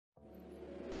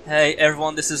Hey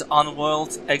everyone, this is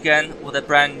Unworld again with a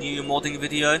brand new modding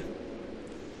video,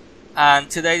 and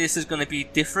today this is going to be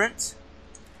different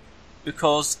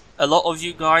because a lot of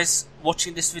you guys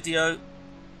watching this video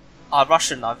are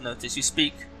Russian. I've noticed you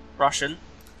speak Russian,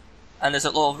 and there's a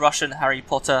lot of Russian Harry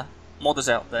Potter modders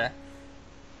out there.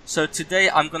 So today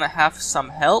I'm going to have some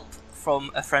help from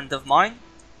a friend of mine,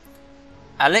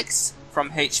 Alex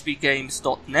from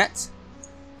hbgames.net,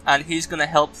 and he's going to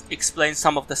help explain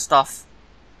some of the stuff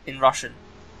in Russian.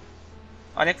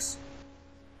 Alex?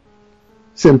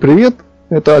 Всем привет,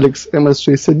 это Алекс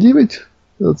MS69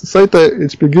 с сайта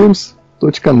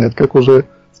hbgames.net, как уже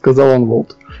сказал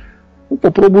Unreal.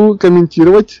 Попробую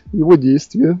комментировать его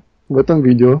действия в этом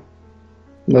видео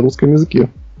на русском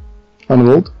языке.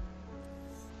 Unreal.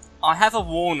 I have a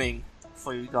warning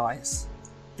for you guys.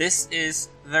 This is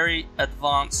very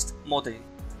advanced modding.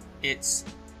 It's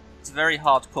very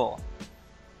hardcore.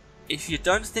 If you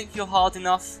don't think you're hard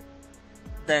enough,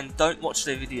 then don't watch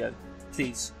the video.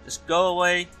 Please, just go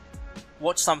away,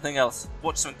 watch something else.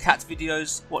 Watch some cat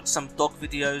videos, watch some dog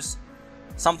videos,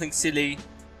 something silly.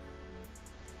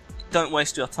 Don't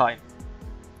waste your time.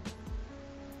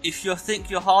 If you think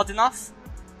you're hard enough,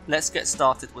 let's get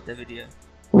started with the video.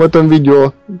 Это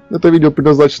видео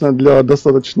предназначено для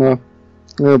достаточно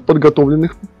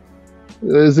подготовленных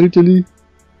зрителей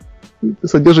и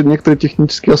содержит некоторые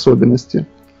технические особенности.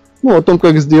 Ну, о том,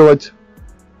 как сделать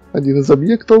один из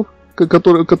объектов,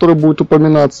 который будет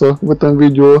упоминаться в этом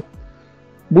видео,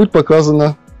 будет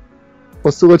показано по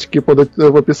ссылочке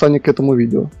в описании к этому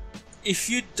видео. If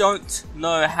you don't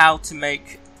know how to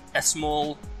make a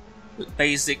small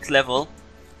basic level,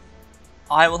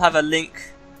 I will have a link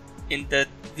in the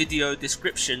video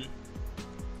description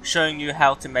showing you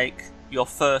how to make your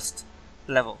first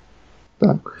level.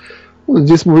 Так, вот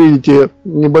здесь вы видите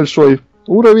небольшой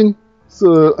уровень,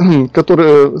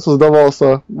 который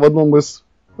создавался в одном из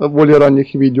более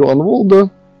ранних видео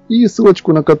Unreal, и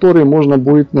ссылочку на который можно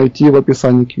будет найти в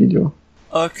описании к видео.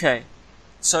 Okay,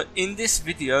 so in this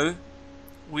video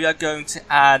we are going to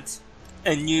add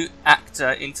a new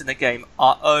actor into the game,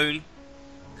 our own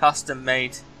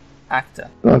custom-made actor.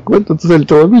 Так, в эту цель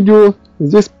этого видео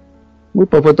здесь мы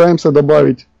попытаемся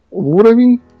добавить в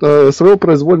уровень своего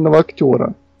произвольного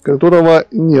актера, которого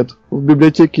нет в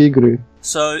библиотеке игры.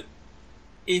 So,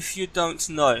 if you don't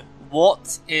know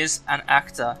what is an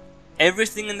actor,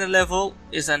 everything in the level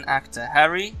is an actor.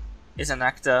 Harry is an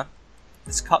actor.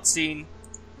 This cutscene,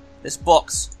 this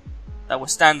box that we're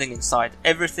standing inside,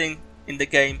 everything in the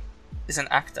game is an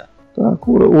actor. Так,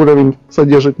 уровень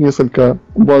содержит несколько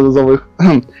базовых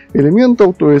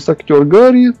элементов, то есть актер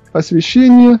Гарри,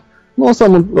 освещение, ну а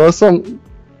сам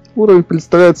уровень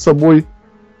представляет собой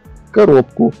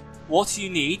коробку. What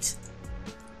you need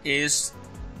is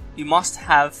you must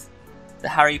have the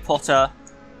Harry Potter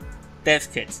dev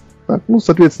kit. Так, ну,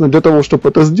 соответственно, для того, чтобы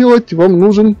это сделать, вам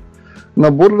нужен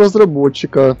набор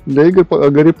разработчика для игр о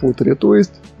Гарри Поттере, то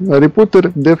есть Harry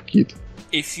Potter Dev Kit.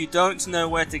 If you don't know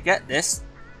where to get this,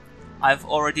 I've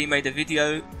already made a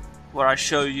video where I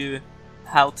show you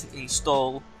how to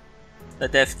install the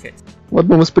dev kit. В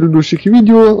одном из предыдущих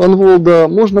видео Unreal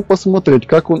можно посмотреть,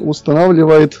 как он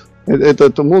устанавливает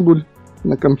этот модуль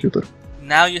на компьютер.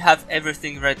 Now you have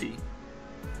everything ready.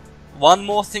 One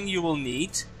more thing you will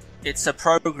need, it's a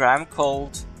program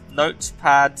called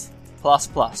Notepad++.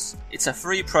 It's a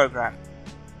free program.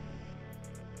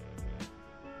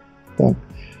 Так.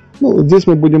 Ну, здесь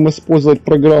мы будем использовать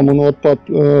программу блокнот++,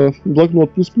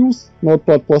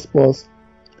 Notepad++,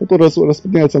 которая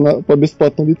распространяется по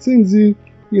бесплатной лицензии,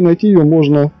 и найти ее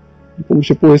можно с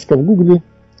помощью поиска в Google,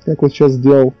 как вот сейчас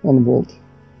сделал Unreal.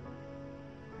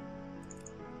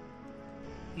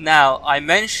 Now, I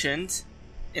mentioned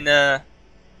in a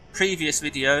previous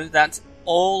video that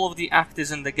all of the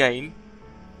actors in the game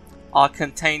are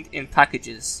contained in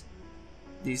packages.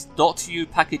 These .u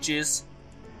packages,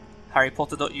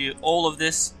 harrypotter.u, all of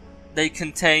this, they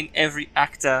contain every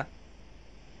actor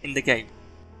in the game.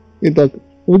 Итак,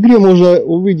 в игре можно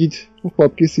увидеть в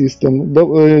папке System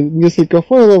несколько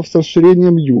файлов с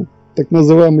расширением U, так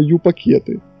называемые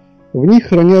u-пакеты. В них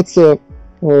хранятся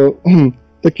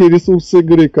такие ресурсы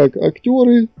игры, как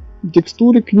актеры,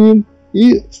 текстуры к ним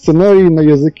и сценарии на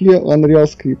языке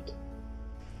UnrealScript.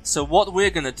 So what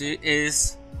we're going to do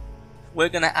is we're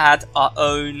going to add our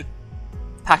own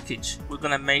package. We're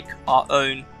going to make our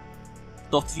own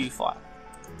 .u file.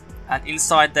 And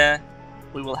inside there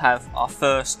we will have our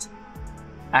first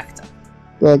actor.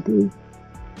 Так,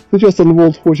 сейчас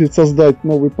Unreal хочет создать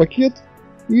новый пакет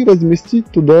и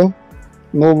разместить туда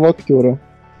нового актера.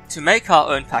 To make our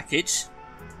own package,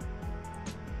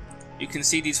 you can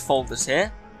see these folders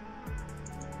here.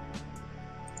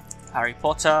 Harry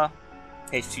Potter,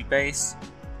 HP Base,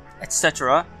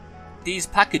 etc. These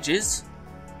packages,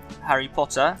 Harry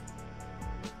Potter,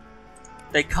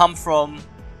 they come from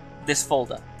this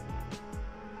folder.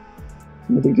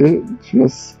 Смотрите,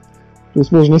 сейчас. То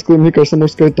есть можно сказать, мне кажется,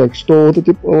 можно сказать так, что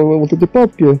вот эти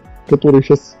папки, которые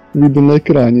сейчас видны на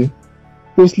экране,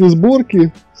 после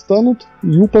сборки станут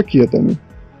u-пакетами.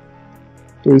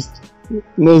 То есть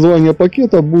название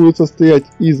пакета будет состоять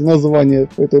из названия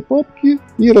этой папки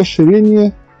и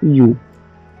расширения u.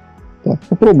 Так,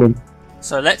 попробуем.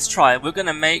 So let's try. We're going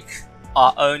to make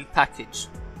our own package.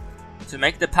 To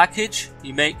make the package,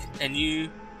 you make a new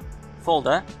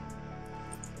folder.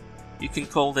 You can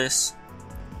call this,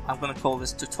 I'm going to call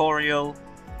this tutorial.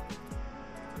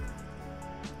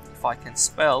 If I can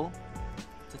spell,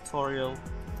 tutorial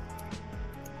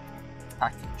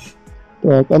package.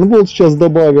 Так, Unreal сейчас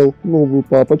добавил новую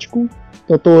папочку,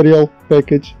 tutorial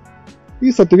package.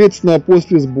 И, соответственно,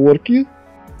 после сборки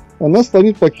она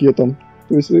станет пакетом.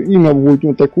 То есть имя будет у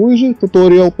него такое же,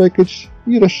 tutorial package,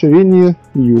 и расширение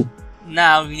u.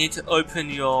 Now you need to open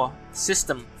your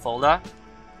system folder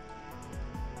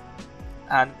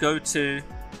and go to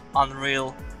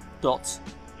unreal.ini.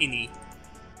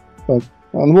 Так,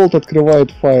 Unreal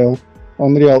открывает файл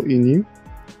unreal.ini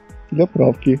для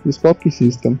правки из папки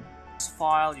system. This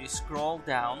file you scroll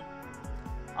down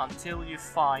until you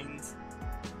find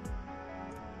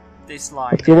this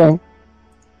line.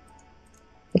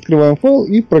 Открываем файл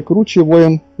и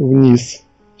прокручиваем вниз,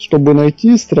 чтобы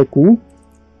найти строку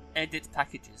Edit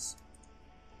packages.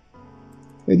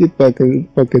 Edit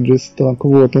packages. Так,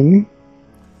 вот они.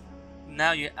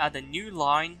 Now you add a new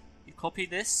line, you copy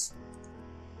this,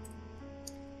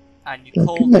 and you Так,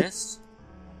 call this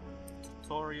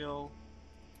tutorial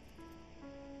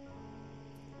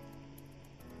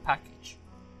package.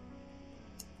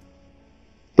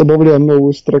 Добавляем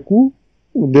новую строку,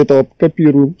 для этого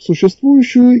копируем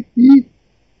существующую и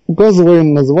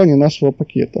указываем название нашего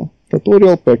пакета.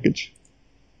 Tutorial package.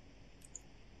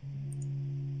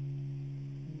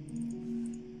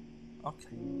 Okay.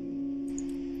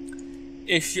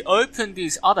 If you open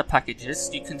these other packages,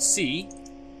 you can see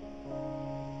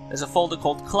there's a folder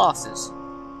called classes.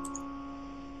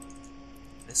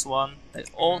 This one, they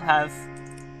all have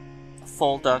a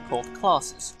folder called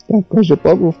classes. Так,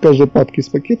 в каждой папке с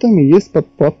пакетами есть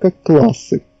подпапка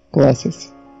классы.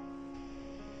 Classes.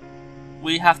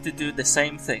 We have to do the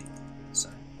same thing. So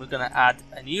we're going to add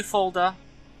a new folder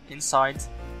inside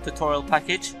tutorial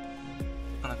package.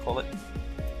 I'm going to call it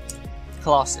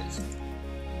classes.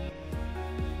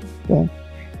 Так.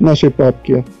 В нашей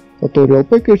папке Tutorial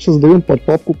Package создаем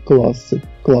подпапку классы.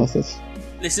 Classes.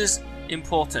 This is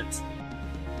important.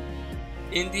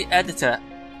 In the editor,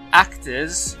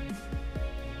 actors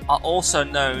are also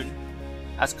known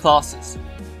as classes.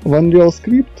 В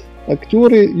UnrealScript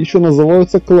актеры еще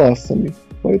называются классами,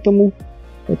 поэтому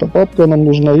эта папка нам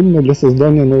нужна именно для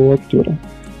создания нового актера.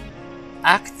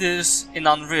 Actors in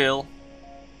Unreal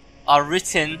are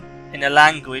written in a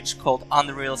language called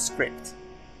UnrealScript.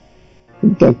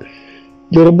 Так,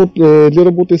 для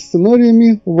работы с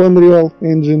сценариями в Unreal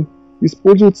Engine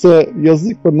используется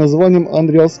язык под названием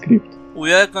UnrealScript.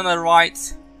 We are going to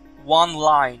write one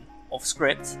line of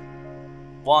script,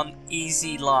 one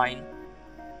easy line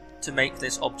to make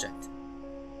this object.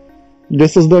 Для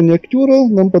создания актера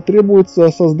нам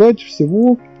потребуется создать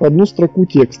всего одну строку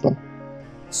текста.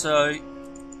 So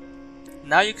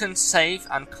now you can save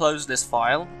and close this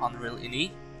file,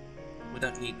 Unreal.ini. We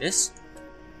don't need this.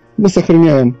 Мы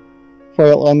сохраняем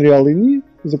файл Unreal.ini,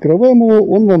 закрываем его,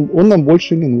 он нам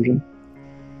больше не нужен.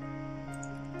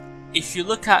 If you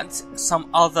look at some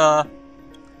other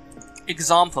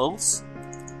examples,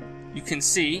 you can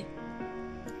see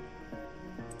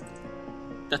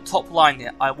the top line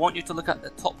here. I want you to look at the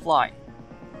top line.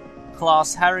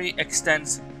 Class Harry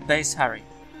extends base Harry.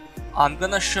 I'm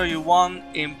gonna show you one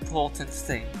important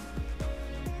thing.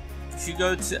 If you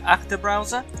go to Actor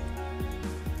Browser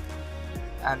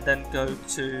and then go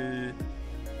to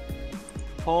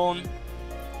Pawn,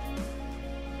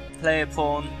 Player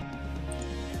Pawn,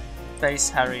 Base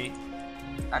Harry,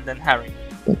 and then Harry.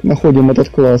 Так, находим этот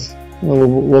класс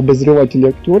в обозревателе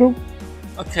актеров.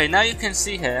 Okay, now you can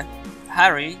see here,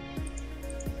 Harry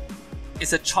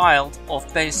is a child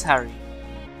of base Harry.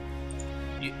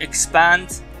 You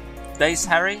expand base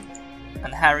Harry,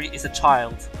 and Harry is a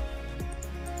child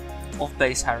of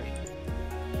base Harry.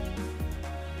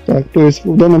 Так, то есть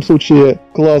в данном случае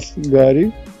класс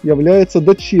Гарри является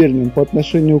дочерним по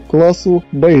отношению к классу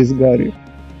Base Гарри.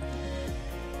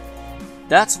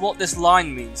 That's what this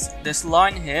line means. This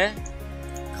line here,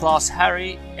 class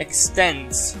Harry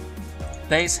extends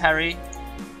base Harry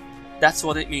That's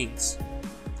what it means.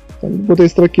 В этой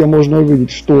строке можно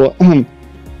увидеть, что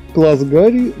класс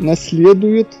Гарри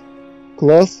наследует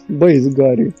класс Base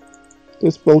Гарри. То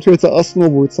есть, получается,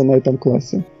 основывается на этом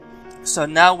классе. So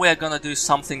now we're gonna do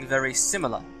something very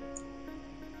similar.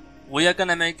 We are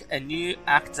gonna make a new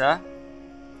actor,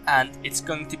 and it's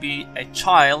going to be a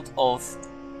child of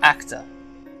actor.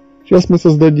 Сейчас мы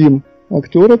создадим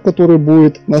актера, который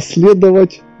будет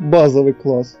наследовать базовый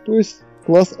класс, то есть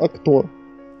класс актор.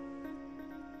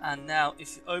 And now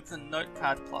if you open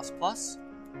Notepad++,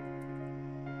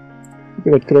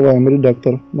 теперь открываем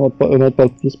редактор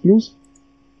Notepad++.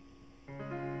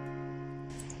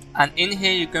 And in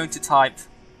here you're going to type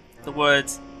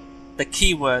the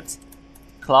keyword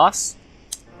class.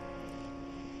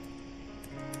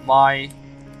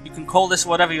 You can call this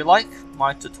whatever you like,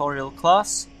 my tutorial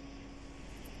class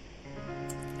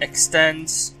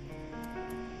extends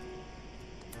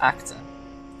actor.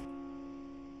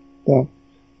 Так.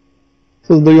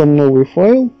 Создаем новый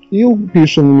файл и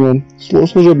пишем в нем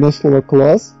служебное слово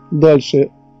класс,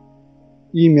 дальше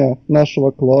имя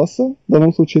нашего класса, в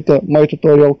данном случае это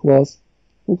myTutorialClass,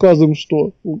 указываем,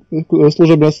 что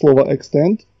служебное слово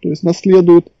extend, то есть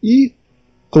наследует, и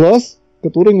класс,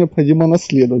 который необходимо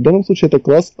наследовать, в данном случае это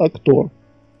класс актор.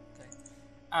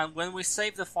 And when we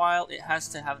save the file, it has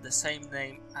to have the same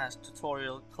name as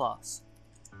tutorial class.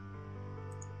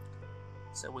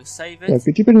 So we save it. Так,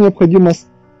 и теперь необходимо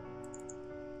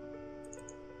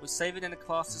we save it in the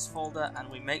classes folder and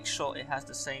we make sure it has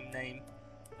the same name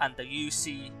and the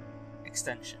UC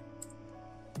extension.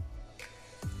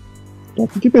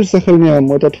 Так, и теперь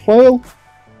сохраняем этот файл,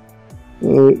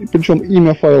 причем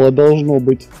имя файла должно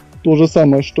быть то же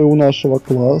самое, что и у нашего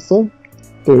класса,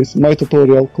 то есть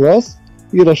myTutorialClass,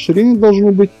 и расширение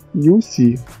должно быть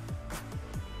UC.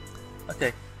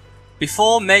 Okay.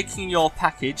 Before making your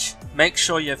package, make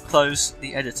sure you have closed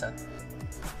the editor.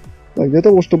 Так, для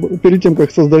того, чтобы перед тем,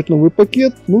 как создать новый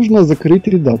пакет, нужно закрыть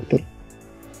редактор.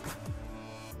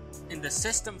 In the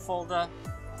system folder,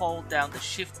 hold down the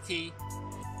shift key,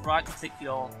 right click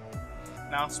your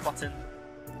mouse button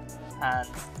and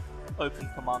open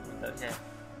command window here.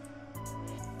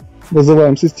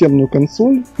 Вызываем системную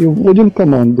консоль и вводим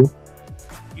команду.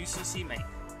 UCC make.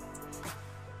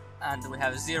 And we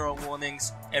have 0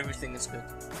 warnings, everything is good.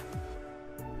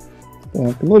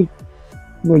 Так, 0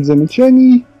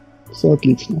 замечаний, все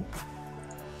отлично.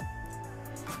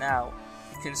 Now,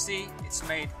 you can see it's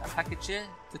made a package here,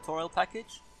 tutorial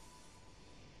package.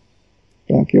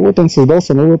 Так, и вот он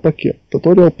создался новый пакет,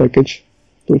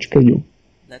 tutorialpackage.u.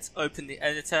 Let's open the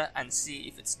editor and see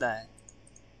if it's there.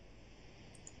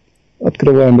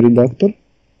 Открываем редактор.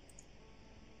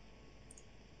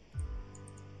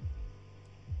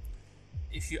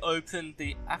 If you open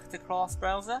the Actor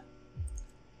browser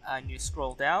and you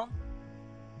scroll down,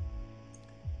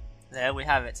 there we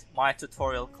have it, my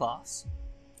tutorial class.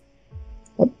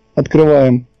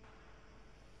 Открываем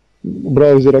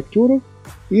браузер актеров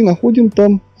и находим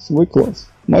там свой класс,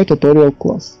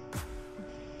 myTutorialClass.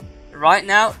 Right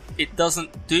now it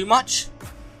doesn't do much,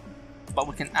 but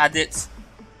we can add it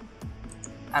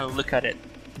and look at it.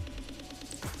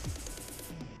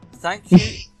 Thank you.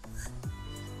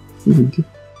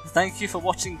 Thank you for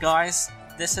watching, guys.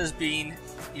 This has been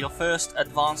your first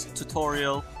advanced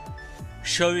tutorial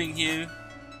showing you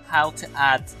how to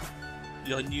add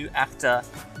your new actor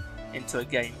into a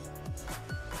game.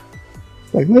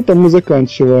 Так, на этом мы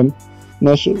заканчиваем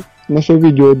наше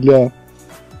видео для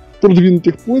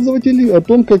продвинутых пользователей о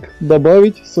том, как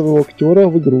добавить своего актера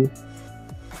в игру.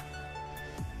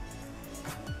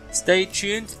 Stay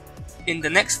tuned. In the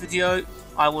next video,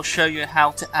 I will show you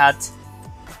how to add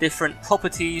different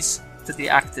properties to the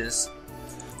actors.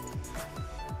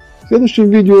 В следующем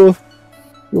видео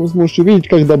вы сможете увидеть,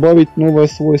 как добавить новое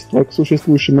свойство к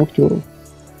существующему актеру.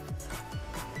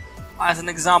 As an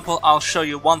example, I'll show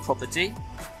you one property.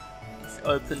 If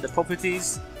you open the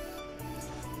properties,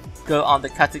 go under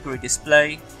category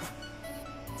display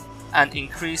and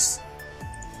increase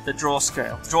the draw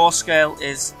scale. Draw scale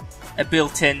is a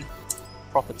built-in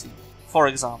property, for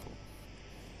example.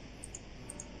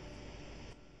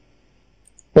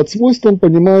 Под свойством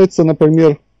понимается,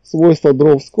 например, свойство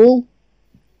Draw Scale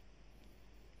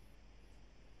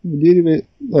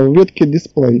в ветке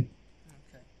Display.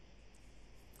 Okay.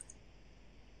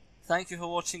 Thank you for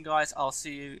watching, guys. I'll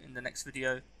see you in the next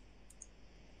video.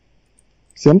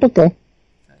 Всем пока. Okay.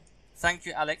 Thank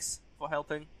you, Alex, for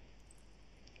helping.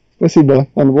 Спасибо,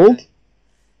 Unreal. Okay.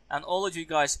 And all of you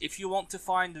guys, if you want to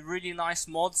find really nice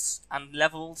mods and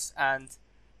levels and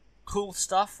cool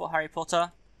stuff for Harry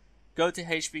Potter, go to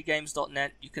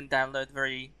hbgames.net. You can download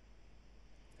very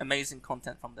amazing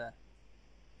content from there.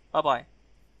 Bye bye.